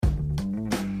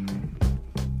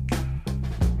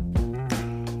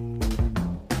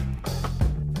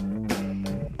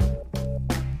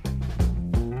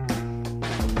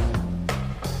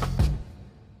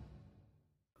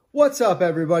What's up,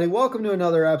 everybody? Welcome to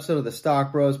another episode of the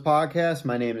Stock Bros podcast.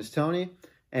 My name is Tony,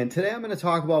 and today I'm going to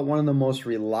talk about one of the most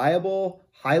reliable,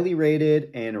 highly rated,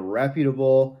 and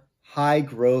reputable high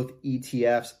growth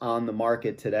ETFs on the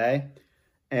market today.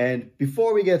 And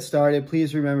before we get started,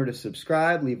 please remember to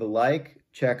subscribe, leave a like,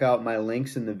 check out my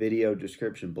links in the video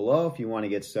description below if you want to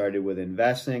get started with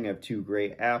investing. I have two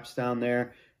great apps down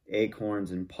there, Acorns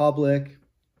and Public.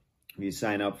 If you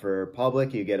sign up for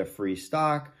Public, you get a free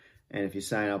stock. And if you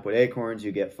sign up with Acorns,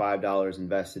 you get $5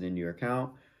 invested into your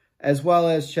account, as well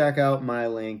as check out my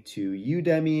link to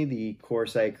Udemy, the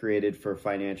course I created for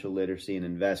Financial Literacy and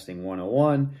Investing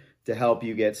 101 to help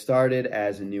you get started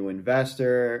as a new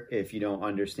investor. If you don't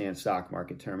understand stock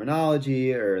market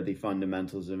terminology or the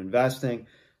fundamentals of investing,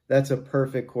 that's a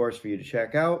perfect course for you to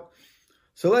check out.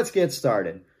 So let's get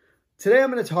started. Today I'm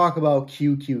going to talk about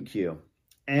QQQ.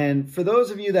 And for those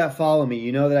of you that follow me,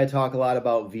 you know that I talk a lot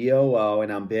about VOO,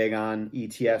 and I'm big on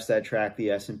ETFs that track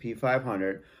the S&P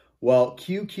 500. Well,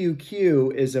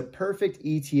 QQQ is a perfect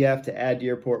ETF to add to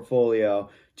your portfolio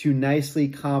to nicely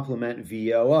complement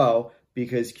VOO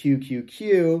because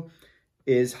QQQ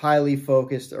is highly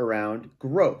focused around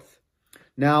growth.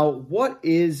 Now, what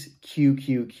is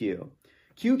QQQ?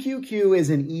 QQQ is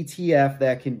an ETF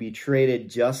that can be traded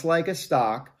just like a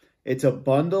stock. It's a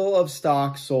bundle of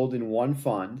stocks sold in one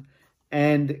fund,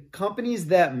 and companies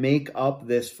that make up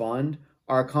this fund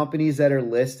are companies that are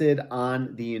listed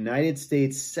on the United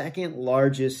States' second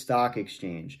largest stock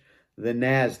exchange, the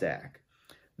NASDAQ.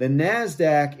 The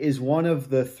NASDAQ is one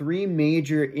of the three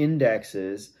major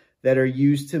indexes that are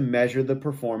used to measure the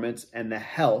performance and the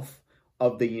health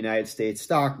of the United States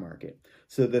stock market.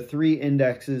 So the three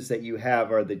indexes that you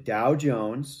have are the Dow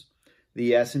Jones,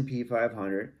 the S&P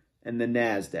 500, and the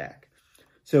NASDAQ.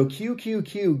 So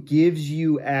QQQ gives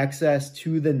you access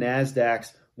to the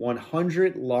NASDAQ's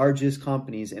 100 largest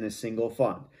companies in a single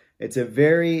fund. It's a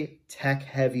very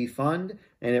tech-heavy fund,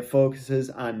 and it focuses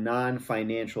on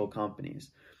non-financial companies.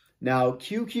 Now,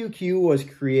 QQQ was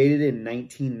created in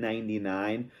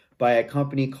 1999 by a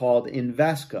company called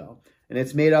Invesco, and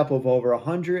it's made up of over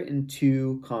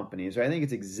 102 companies, or I think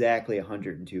it's exactly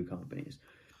 102 companies.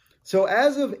 So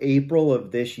as of April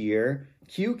of this year,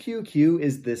 QQQ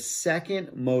is the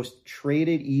second most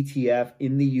traded ETF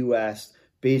in the US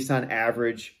based on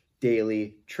average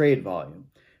daily trade volume.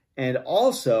 And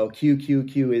also,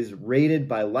 QQQ is rated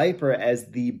by Lipper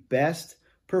as the best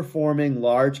performing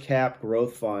large cap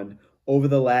growth fund over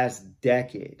the last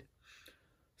decade.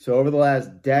 So over the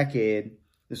last decade,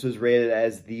 this was rated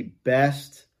as the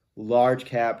best large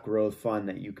cap growth fund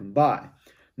that you can buy.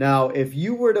 Now, if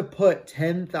you were to put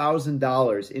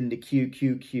 $10,000 into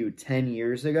QQQ 10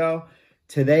 years ago,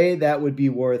 today that would be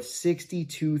worth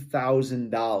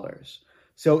 $62,000.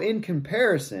 So in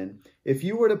comparison, if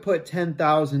you were to put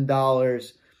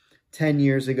 $10,000 10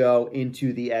 years ago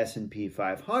into the S&P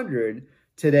 500,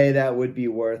 today that would be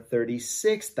worth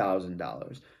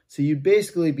 $36,000. So you'd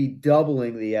basically be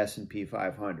doubling the S&P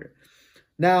 500.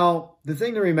 Now, the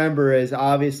thing to remember is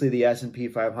obviously the S&P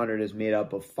 500 is made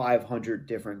up of 500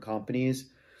 different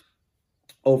companies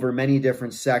over many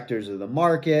different sectors of the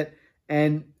market,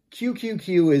 and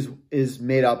QQQ is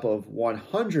made up of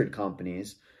 100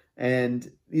 companies,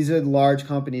 and these are large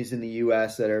companies in the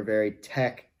US that are very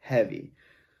tech heavy.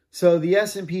 So the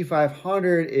S&P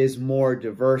 500 is more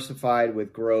diversified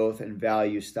with growth and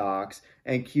value stocks,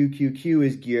 and QQQ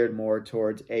is geared more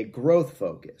towards a growth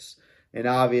focus. And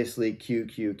obviously,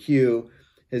 QQQ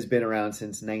has been around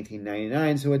since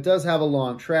 1999, so it does have a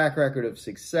long track record of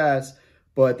success,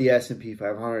 but the S&P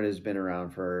 500 has been around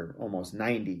for almost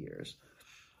 90 years.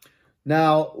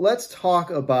 Now, let's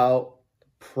talk about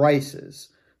prices.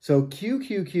 So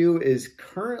QQQ is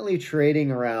currently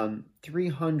trading around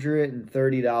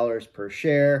 $330 per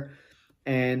share,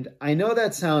 and I know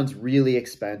that sounds really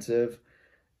expensive,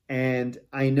 and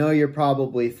I know you're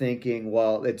probably thinking,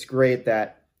 well, it's great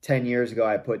that 10 years ago,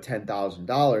 I put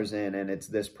 $10,000 in and it's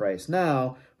this price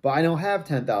now, but I don't have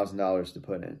 $10,000 to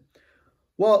put in.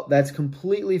 Well, that's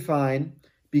completely fine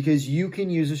because you can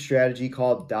use a strategy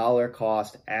called dollar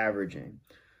cost averaging.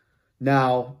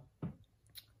 Now,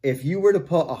 if you were to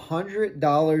put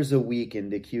 $100 a week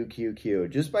into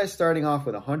QQQ, just by starting off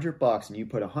with $100 and you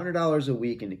put $100 a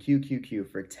week into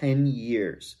QQQ for 10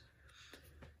 years,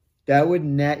 that would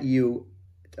net you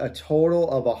a total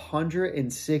of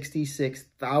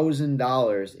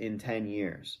 $166,000 in 10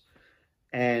 years.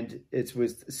 And it's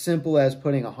as simple as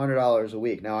putting $100 a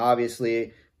week. Now,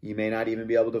 obviously, you may not even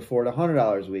be able to afford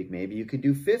 $100 a week. Maybe you could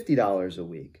do $50 a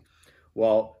week.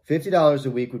 Well, $50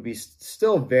 a week would be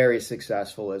still very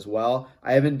successful as well.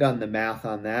 I haven't done the math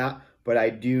on that, but I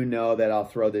do know that I'll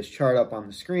throw this chart up on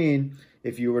the screen.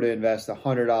 if you were to invest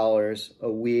 $100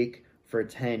 a week for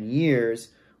 10 years,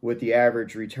 with the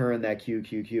average return that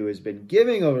QQQ has been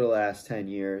giving over the last 10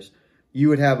 years, you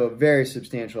would have a very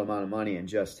substantial amount of money in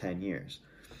just 10 years.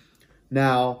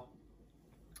 Now,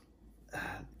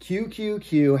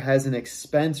 QQQ has an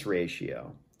expense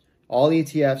ratio. All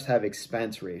ETFs have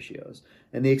expense ratios,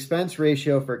 and the expense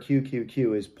ratio for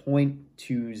QQQ is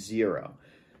 0.20.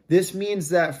 This means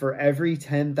that for every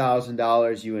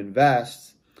 $10,000 you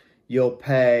invest, you'll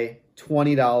pay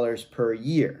 $20 per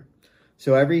year.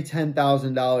 So every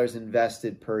 $10,000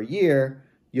 invested per year,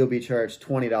 you'll be charged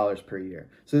 $20 per year.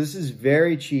 So this is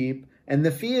very cheap, and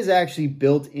the fee is actually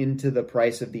built into the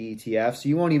price of the ETF, so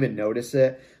you won't even notice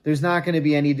it. There's not going to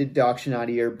be any deduction out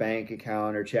of your bank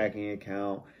account or checking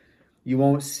account. You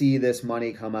won't see this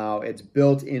money come out. It's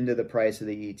built into the price of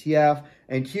the ETF,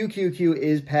 and QQQ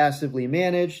is passively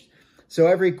managed. So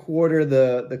every quarter,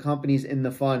 the companies in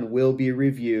the fund will be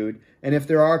reviewed. And if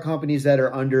there are companies that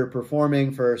are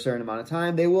underperforming for a certain amount of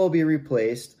time, they will be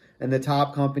replaced. And the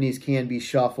top companies can be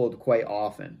shuffled quite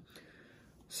often.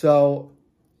 So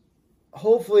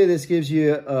hopefully this gives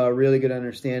you a really good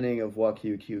understanding of what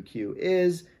QQQ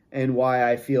is and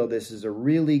why I feel this is a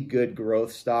really good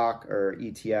growth stock or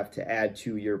ETF to add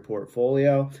to your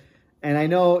portfolio. And I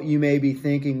know you may be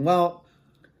thinking, well,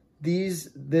 this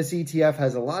ETF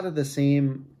has a lot of the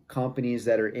same companies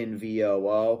that are in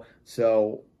VOO,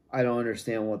 so I don't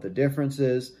understand what the difference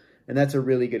is. And that's a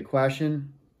really good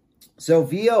question. So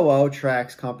VOO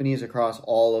tracks companies across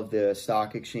all of the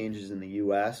stock exchanges in the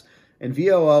US, and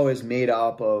VOO is made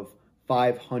up of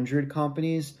 500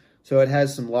 companies. So it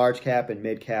has some large cap and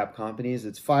mid cap companies.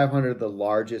 It's 500 of the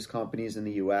largest companies in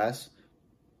the US.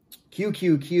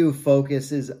 QQQ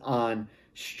focuses on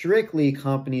strictly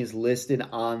companies listed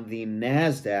on the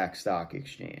NASDAQ stock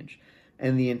exchange.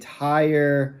 And the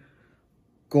entire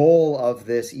goal of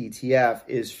this ETF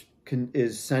is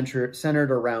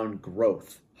centered around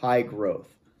growth, high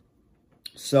growth.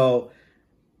 So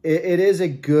it is a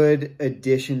good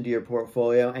addition to your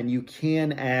portfolio, and you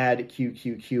can add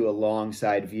QQQ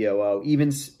alongside VOO,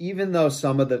 even though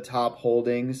some of the top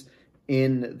holdings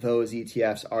in those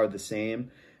ETFs are the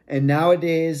same. And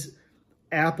nowadays,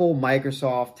 Apple,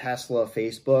 Microsoft, Tesla,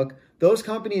 Facebook, those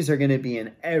companies are going to be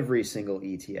in every single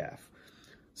ETF.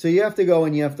 So you have to go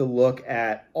and you have to look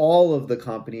at all of the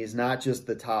companies, not just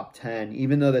the top 10,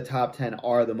 even though the top 10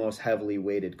 are the most heavily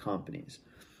weighted companies.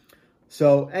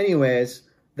 So anyways,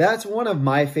 that's one of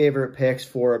my favorite picks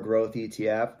for a growth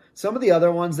ETF. Some of the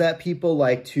other ones that people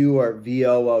like too are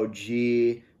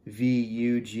VOOG,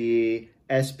 VUG,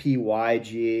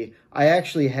 SPYG. I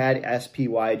actually had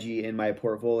SPYG in my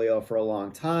portfolio for a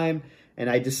long time, and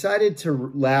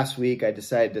last week I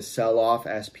decided to sell off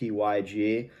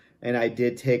SPYG, and I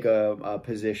did take a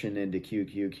position into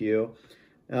QQQ.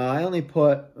 I only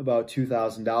put about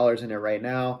 $2,000 in it right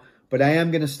now, but I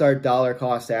am going to start dollar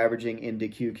cost averaging into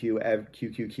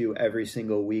QQQ every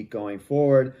single week going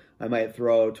forward. I might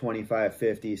throw $25,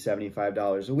 $50,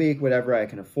 $75 a week, whatever I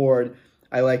can afford.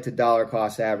 I like to dollar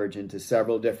cost average into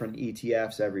several different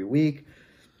ETFs every week.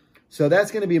 So that's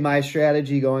going to be my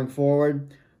strategy going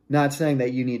forward. Not saying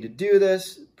that you need to do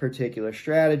this particular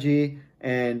strategy,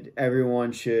 and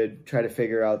everyone should try to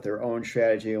figure out their own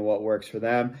strategy and what works for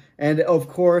them. And of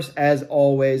course, as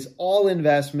always, all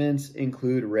investments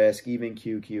include risk, even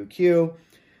QQQ.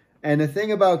 And the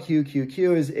thing about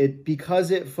QQQ is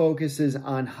because it focuses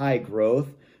on high growth,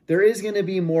 there is going to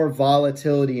be more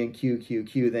volatility in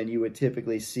QQQ than you would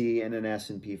typically see in an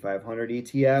S&P 500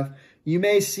 ETF. You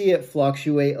may see it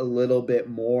fluctuate a little bit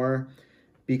more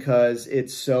because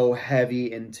it's so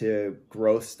heavy into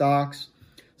growth stocks.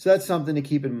 So that's something to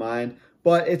keep in mind.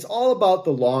 But it's all about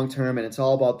the long term and it's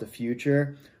all about the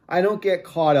future. I don't get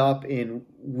caught up in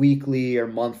weekly or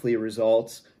monthly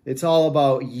results. It's all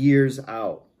about years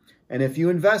out. And if you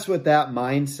invest with that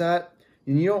mindset,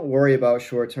 and you don't worry about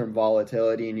short-term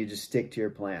volatility and you just stick to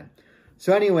your plan.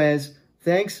 So anyways,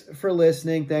 thanks for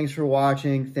listening. Thanks for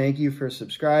watching. Thank you for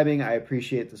subscribing. I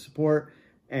appreciate the support.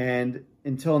 And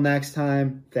until next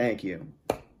time, thank you.